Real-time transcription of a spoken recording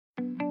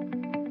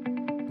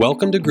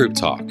Welcome to Group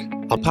Talk,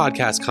 a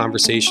podcast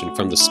conversation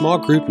from the Small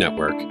Group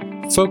Network,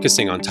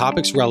 focusing on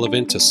topics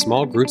relevant to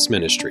small groups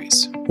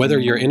ministries. Whether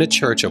you're in a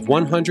church of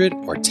 100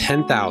 or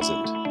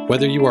 10,000,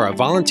 whether you are a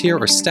volunteer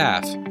or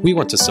staff, we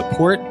want to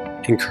support,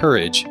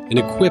 encourage, and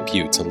equip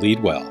you to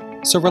lead well.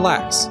 So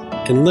relax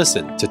and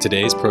listen to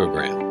today's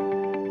program.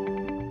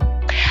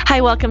 Hi,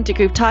 welcome to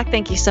Group Talk.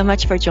 Thank you so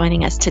much for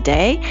joining us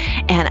today.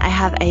 And I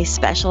have a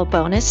special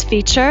bonus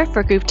feature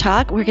for Group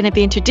Talk. We're going to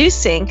be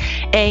introducing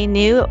a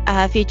new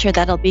feature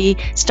that'll be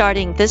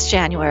starting this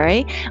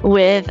January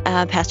with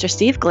Pastor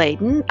Steve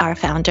Gladen, our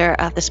founder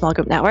of the Small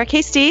Group Network.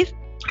 Hey, Steve.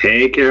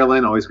 Hey,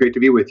 Carolyn. Always great to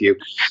be with you.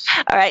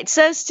 All right.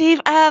 So, Steve,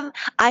 I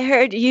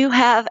heard you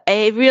have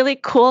a really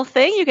cool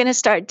thing you're going to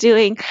start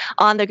doing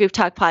on the Group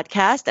Talk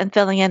podcast and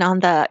filling in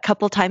on the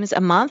couple times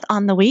a month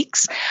on the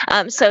weeks.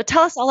 So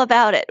tell us all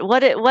about it.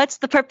 What's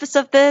the purpose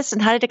of this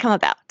and how did it come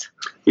about?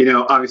 You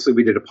know, obviously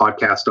we did a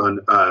podcast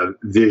on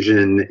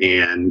vision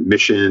and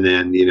mission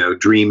and,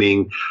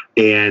 dreaming.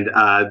 And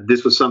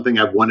this was something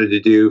I've wanted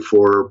to do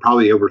for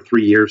probably over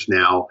 3 years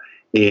now.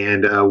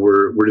 And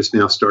we're just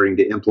now starting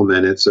to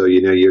implement it. So,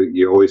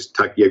 you always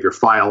you have your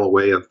file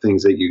away of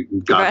things that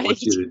God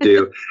wants you to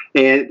do.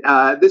 And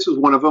this was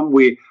one of them.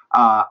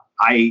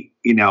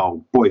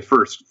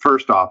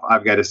 First off,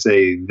 I've got to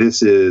say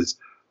this is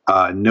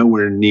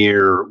nowhere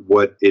near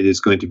what it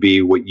is going to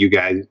be what you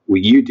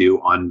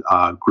do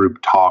on Group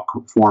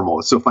Talk Formal.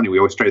 It's so funny. We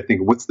always try to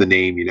think, what's the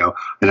name,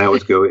 and I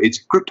always go, it's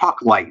Group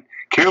Talk Light.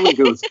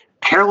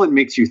 Carolyn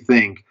makes you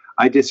think.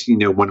 I just,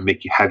 want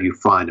to have you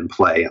fun and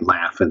play and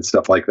laugh and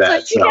stuff like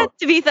that. So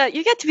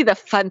you get to be the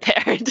fun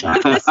parent.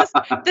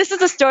 This is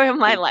the story of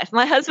my life.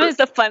 My husband is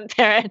the fun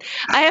parent.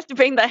 I have to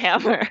bring the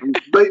hammer.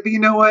 But you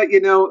know what?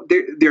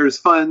 There's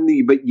fun,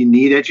 but you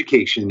need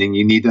education and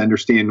you need to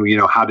understand,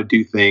 how to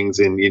do things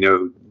and,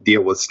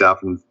 deal with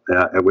stuff and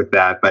with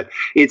that. But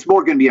it's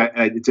more going to be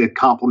it's a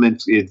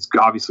complement. It's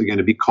obviously going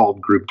to be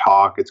called Group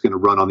Talk. It's going to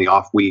run on the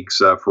off weeks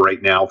for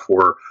right now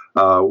for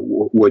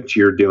what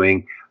you're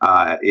doing.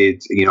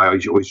 It's, I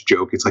always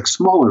joke, it's like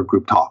smaller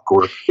Group Talk,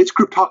 or it's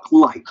Group Talk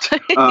Light.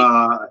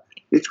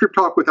 It's Group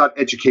Talk without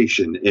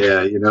education.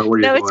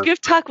 It's Group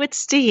Talk with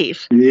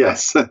Steve.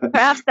 Yes.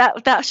 Perhaps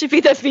that should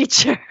be the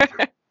feature.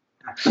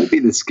 Might be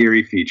the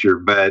scary feature,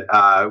 but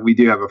we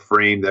do have a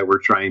frame that we're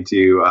trying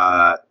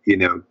to,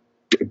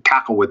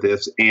 tackle with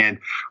this. And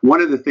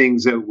one of the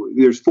things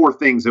there's 4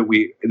 things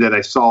that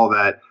I saw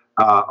that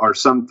are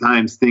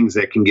sometimes things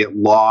that can get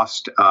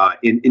lost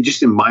in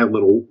my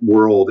little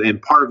world.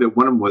 And part of it,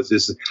 one of them was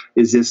this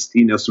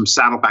some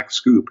Saddleback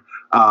scoop.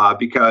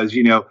 Because,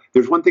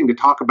 there's one thing to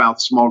talk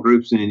about small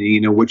groups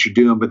and, what you're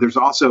doing, but there's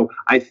also,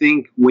 I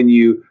think when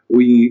you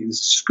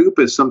scoop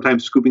is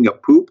sometimes scooping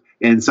up poop,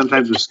 and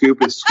sometimes a scoop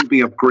is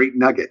scooping up great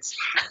nuggets.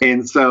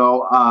 And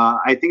so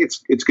I think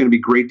it's going to be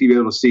great to be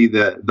able to see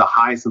the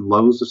highs and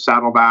lows of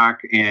Saddleback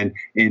and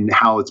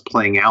how it's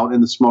playing out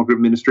in the small group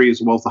ministry,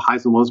 as well as the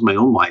highs and lows of my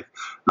own life.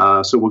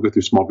 So we'll go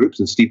through small groups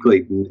and Steve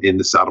Gladen in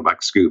the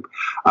Saddleback scoop.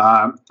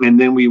 And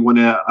then we want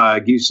to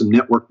give you some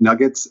network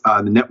nuggets.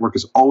 The network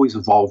is always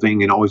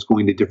evolving and always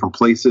going to different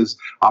places,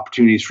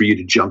 opportunities for you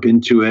to jump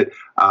into it,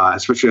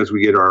 especially as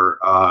we get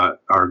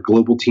our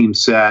global team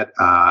set.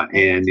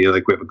 And, we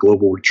have a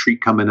global retreat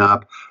coming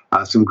up.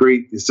 Some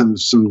great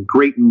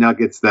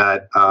nuggets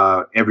that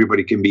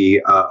everybody can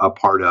be a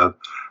part of.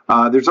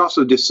 There's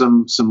also just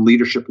some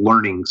leadership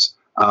learnings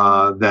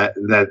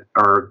that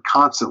are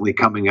constantly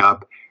coming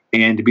up.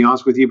 And to be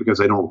honest with you,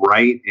 because I don't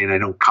write and I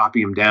don't copy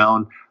them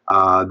down,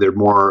 they're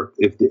more,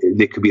 if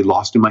they could be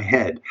lost in my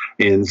head.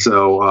 And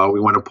so we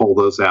want to pull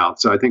those out.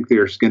 So I think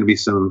there's going to be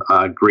some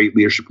great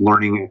leadership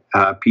learning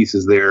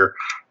pieces there.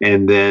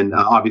 And then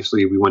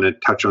obviously we want to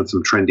touch on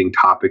some trending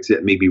topics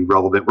that may be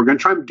relevant. We're going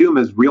to try to do them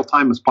as real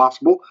time as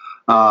possible.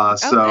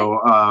 So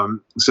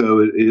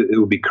it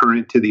will be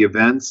current to the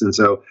events. And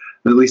so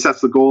at least that's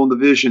the goal and the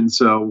vision.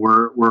 So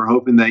we're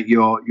hoping that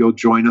you'll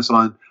join us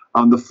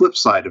on the flip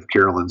side of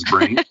Carolyn's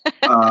brain.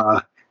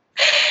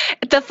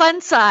 The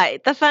fun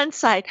side.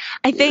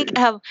 I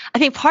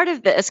think part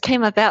of this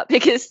came about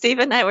because Steve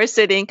and I were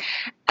sitting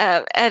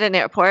at an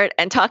airport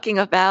and talking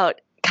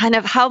about kind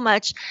of how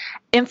much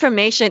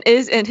information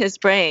is in his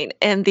brain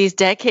in these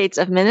decades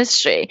of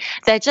ministry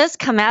that just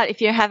come out.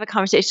 If you have a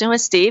conversation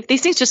with Steve,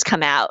 these things just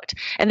come out.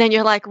 And then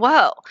you're like,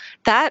 whoa,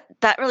 that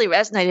really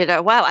resonated,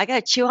 or wow, I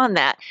got to chew on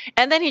that.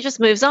 And then he just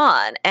moves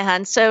on.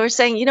 And so we're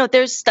saying,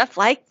 there's stuff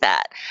like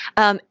that.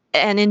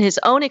 And in his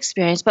own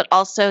experience, but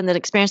also in the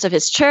experience of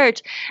his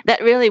church,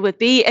 that really would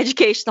be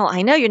educational.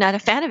 I know you're not a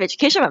fan of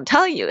education, but I'm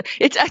telling you,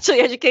 it's actually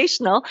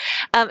educational,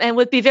 and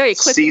would be very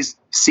quick.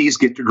 C's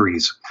get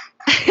degrees.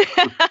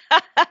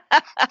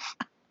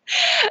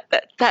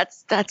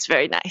 That's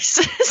very nice.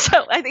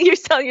 So I think you're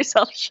selling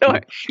yourself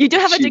short. You do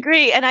have a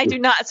degree, and I do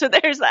not. So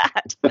there's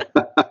that.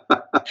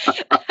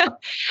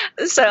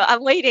 So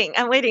I'm waiting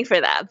for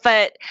that.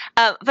 But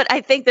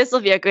I think this will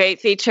be a great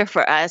feature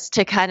for us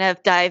to kind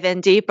of dive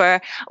in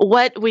deeper.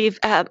 What we've,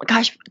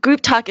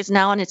 Group Talk is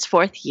now in its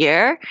 4th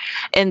year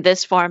in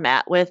this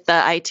format with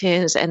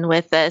iTunes and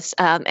with this.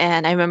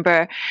 And I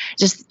remember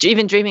just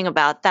even dreaming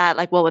about that,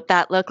 like, what would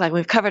that look like?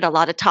 We've covered a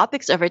lot of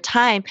topics over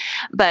time,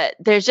 but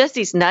there's just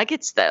these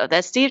nuggets, though,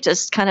 that Steve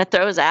just kind of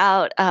throws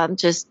out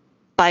just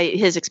by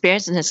his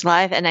experience in his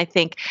life. And I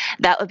think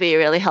that would be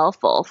really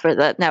helpful for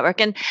the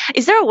network. And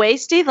is there a way,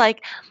 Steve,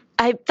 like,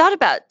 I thought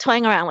about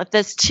toying around with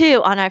this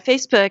too on our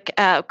Facebook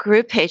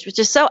group page, which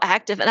is so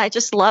active, and I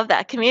just love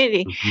that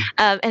community.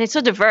 And it's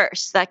so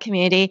diverse, that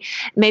community.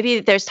 Maybe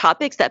there's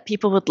topics that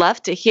people would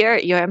love to hear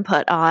your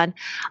input on,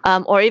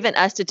 or even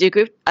us to do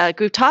group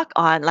talk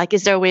on. Like,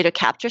 is there a way to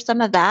capture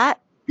some of that?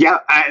 Yeah,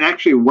 and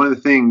actually, one of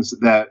the things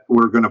that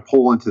we're going to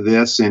pull into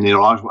this, and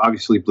it'll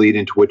obviously bleed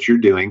into what you're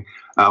doing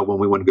when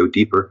we want to go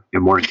deeper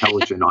and more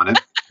intelligent on it,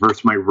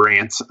 versus my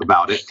rants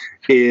about it,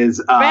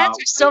 is rants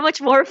are so much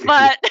more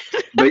fun.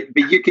 but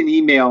you can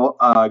email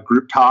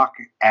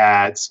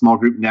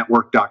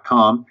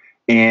grouptalk@smallgroupnetwork.com,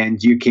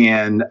 and you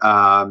can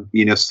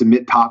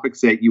submit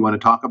topics that you want to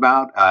talk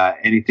about.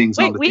 Anything's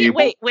on the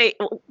table. Wait,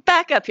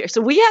 back up here.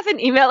 So we have an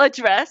email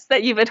address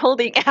that you've been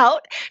holding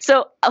out.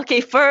 So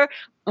for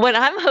when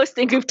I'm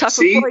hosting Group Talk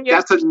for 4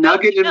 years, that's a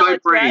nugget in my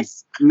brain.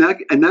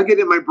 A nugget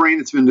in my brain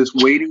that's been just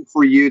waiting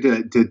for you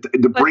to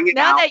bring it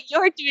out. Now that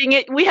you're doing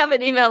it, we have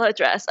an email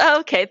address.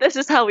 Okay, this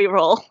is how we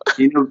roll.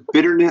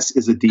 Bitterness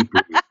is a deep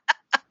root.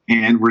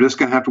 And we're just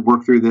going to have to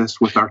work through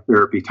this with our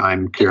therapy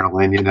time,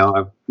 Carolyn.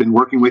 I've been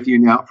working with you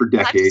now for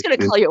decades. I'm just going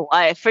to call your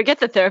wife. Forget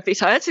the therapy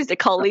time. I just need to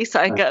call Lisa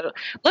and go,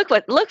 look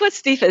what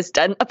Steve has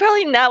done.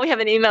 Apparently now we have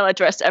an email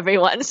address,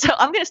 everyone. So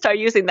I'm going to start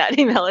using that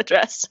email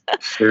address.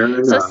 Fair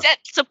enough.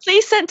 So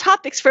please send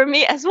topics for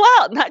me as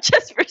well, not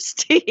just for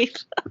Steve.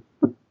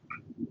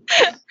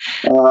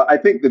 I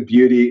think the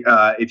beauty,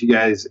 if you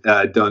guys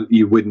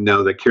you wouldn't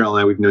know that Carol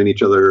and I, we've known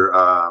each other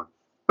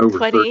over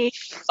 30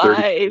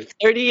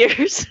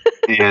 years.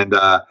 and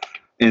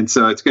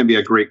so it's going to be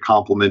a great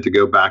compliment to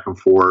go back and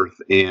forth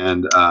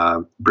and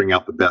bring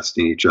out the best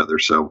in each other.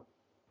 So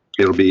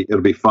it'll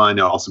be fun.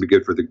 It'll also be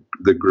good for the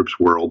group's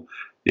world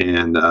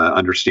and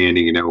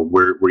understanding,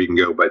 where you can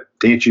go. But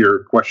to answer your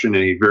question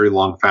in a very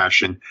long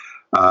fashion,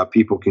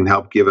 people can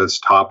help give us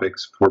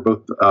topics for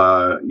both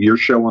your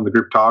show on the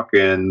Group Talk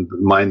and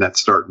mine that's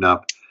starting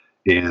up,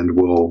 and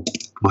we'll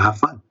have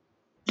fun.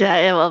 Yeah,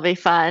 it will be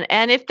fun.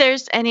 And if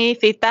there's any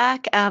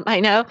feedback, I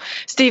know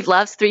Steve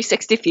loves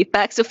 360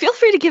 feedback, so feel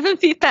free to give him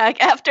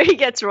feedback after he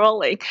gets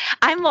rolling.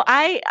 I'm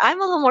a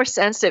little more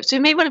sensitive, so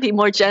you may want to be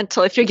more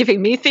gentle if you're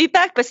giving me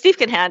feedback, but Steve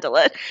can handle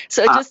it.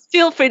 So just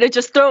feel free to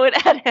just throw it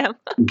at him.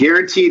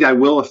 Guaranteed, I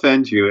will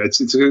offend you.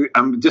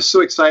 I'm just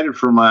so excited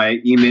for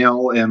my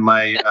email and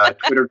my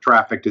Twitter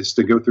traffic just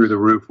to go through the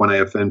roof when I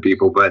offend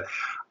people, but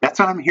that's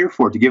what I'm here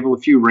for, to give a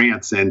few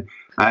rants. And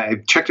I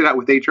checked it out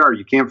with HR.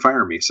 You can't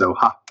fire me. So,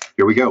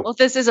 here we go. Well,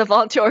 this is a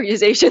volunteer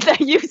organization that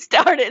you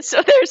started,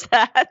 so there's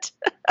that.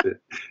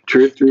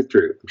 Truth.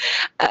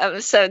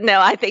 So,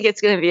 no, I think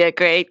it's going to be a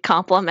great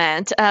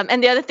compliment.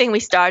 And the other thing we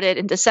started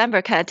in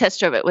December, kind of test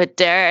drove it with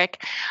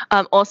Derek,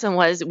 also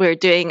was we're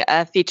doing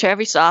a feature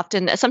every so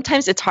often.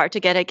 Sometimes it's hard to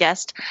get a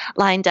guest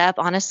lined up.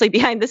 Honestly,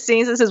 behind the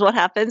scenes, this is what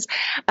happens.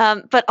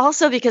 But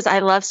also because I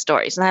love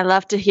stories, and I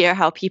love to hear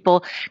how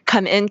people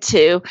come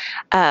into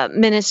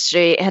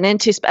ministry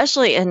and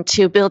especially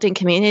into building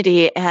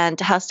community and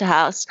house to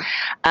house.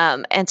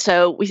 And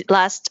so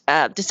last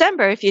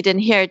December, if you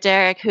didn't hear,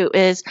 Derek, who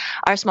is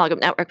our small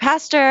group network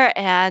pastor,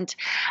 and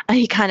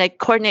he kind of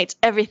coordinates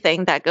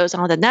everything that goes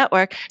on the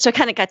network. So I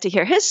kind of got to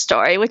hear his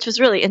story, which was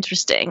really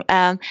interesting.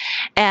 And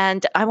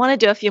I want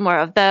to do a few more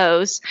of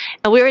those.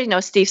 And we already know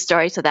Steve's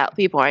story, so that would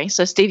be boring.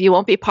 So Steve, you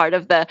won't be part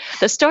of the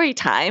story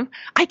time.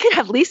 I could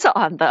have Lisa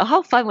on, though.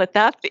 How fun would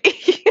that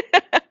be?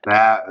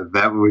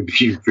 That would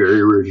be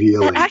very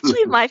revealing. It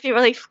actually might be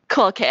really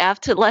cool. Okay, I have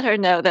to let her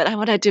know that I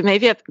want to do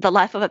maybe the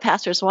life of a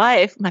pastor's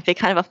wife. Might be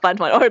kind of a fun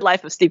one, or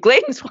life of Steve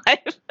Gladen's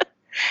wife.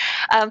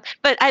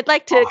 But I'd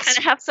like to kind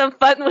of have some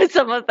fun with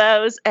some of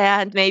those,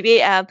 and maybe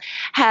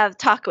have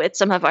talk with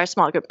some of our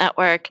small group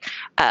network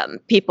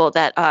people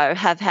that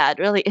have had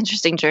really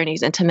interesting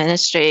journeys into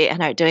ministry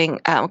and are doing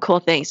cool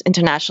things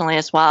internationally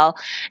as well.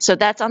 So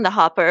that's on the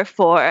hopper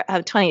for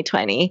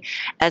 2020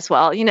 as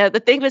well.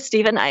 The thing with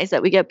Steve and I is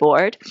that we get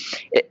bored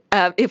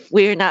if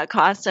we're not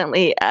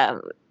constantly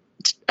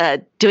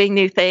doing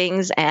new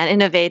things and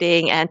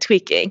innovating and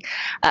tweaking.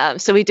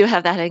 So we do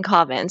have that in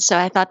common. So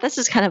I thought this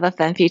is kind of a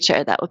fun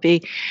feature that would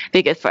be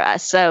good for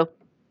us. So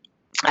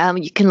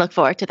you can look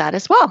forward to that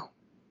as well.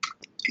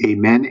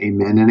 Amen,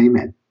 amen, and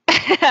amen.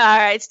 All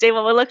right, Steve.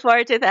 Well, we'll look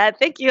forward to that.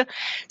 Thank you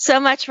so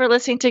much for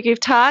listening to Group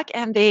Talk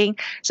and being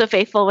so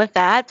faithful with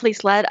that.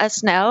 Please let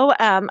us know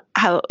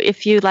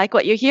if you like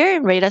what you hear,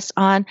 and rate us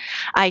on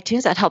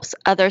iTunes. That helps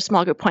other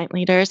small group point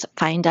leaders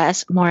find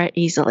us more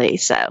easily.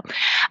 So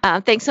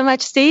thanks so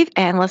much, Steve,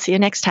 and we'll see you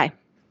next time.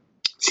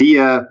 See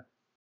ya.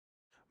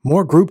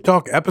 More Group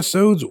Talk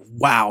episodes?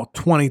 Wow,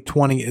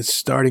 2020 is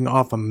starting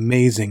off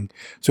amazing.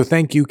 So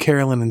thank you,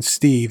 Carolyn and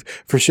Steve,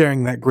 for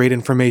sharing that great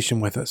information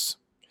with us.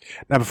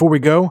 Now, before we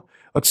go,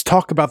 let's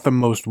talk about the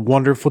most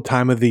wonderful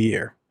time of the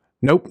year.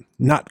 Nope,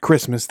 not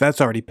Christmas.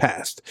 That's already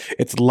passed.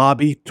 It's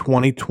Lobby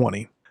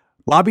 2020.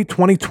 Lobby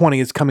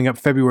 2020 is coming up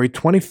February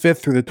 25th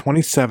through the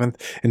 27th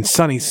in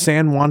sunny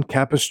San Juan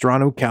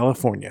Capistrano,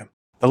 California.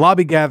 The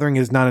Lobby Gathering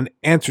is not an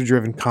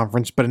answer-driven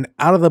conference, but an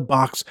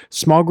out-of-the-box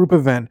small group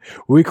event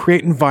where we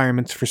create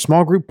environments for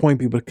small group point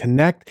people to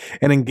connect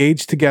and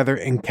engage together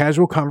in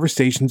casual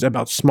conversations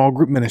about small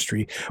group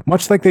ministry,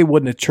 much like they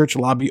would in a church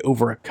lobby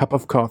over a cup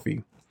of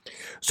coffee.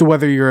 So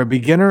whether you're a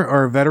beginner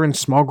or a veteran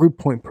small group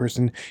point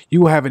person,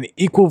 you will have an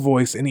equal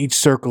voice in each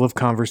circle of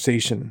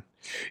conversation.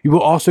 You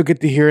will also get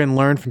to hear and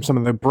learn from some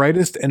of the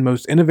brightest and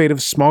most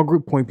innovative small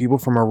group point people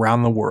from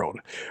around the world.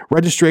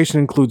 Registration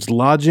includes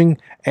lodging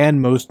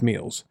and most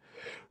meals.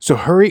 So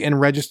hurry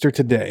and register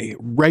today.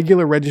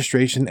 Regular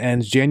registration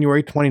ends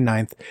January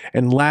 29th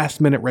and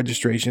last-minute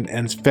registration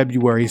ends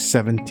February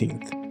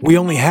 17th. We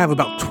only have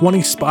about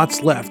 20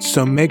 spots left,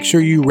 so make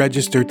sure you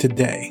register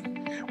today.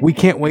 We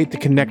can't wait to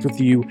connect with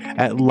you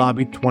at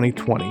Lobby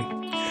 2020.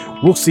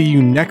 We'll see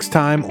you next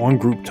time on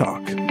Group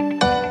Talk.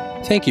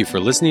 Thank you for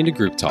listening to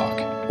Group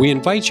Talk. We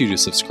invite you to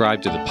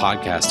subscribe to the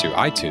podcast through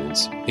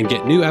iTunes and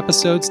get new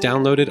episodes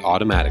downloaded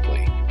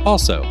automatically.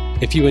 Also,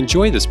 if you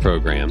enjoy this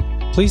program,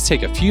 please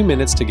take a few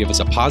minutes to give us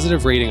a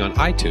positive rating on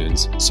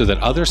iTunes so that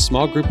other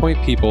small group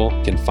point people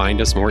can find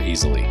us more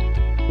easily.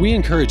 We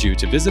encourage you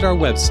to visit our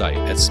website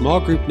at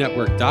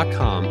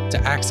smallgroupnetwork.com to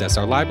access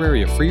our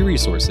library of free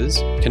resources,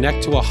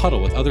 connect to a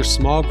huddle with other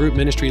small group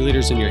ministry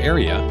leaders in your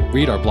area,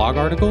 read our blog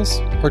articles,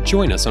 or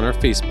join us on our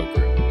Facebook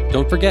group.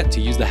 Don't forget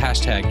to use the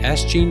hashtag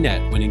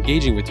SGNet when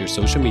engaging with your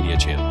social media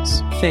channels.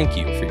 Thank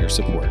you for your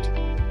support.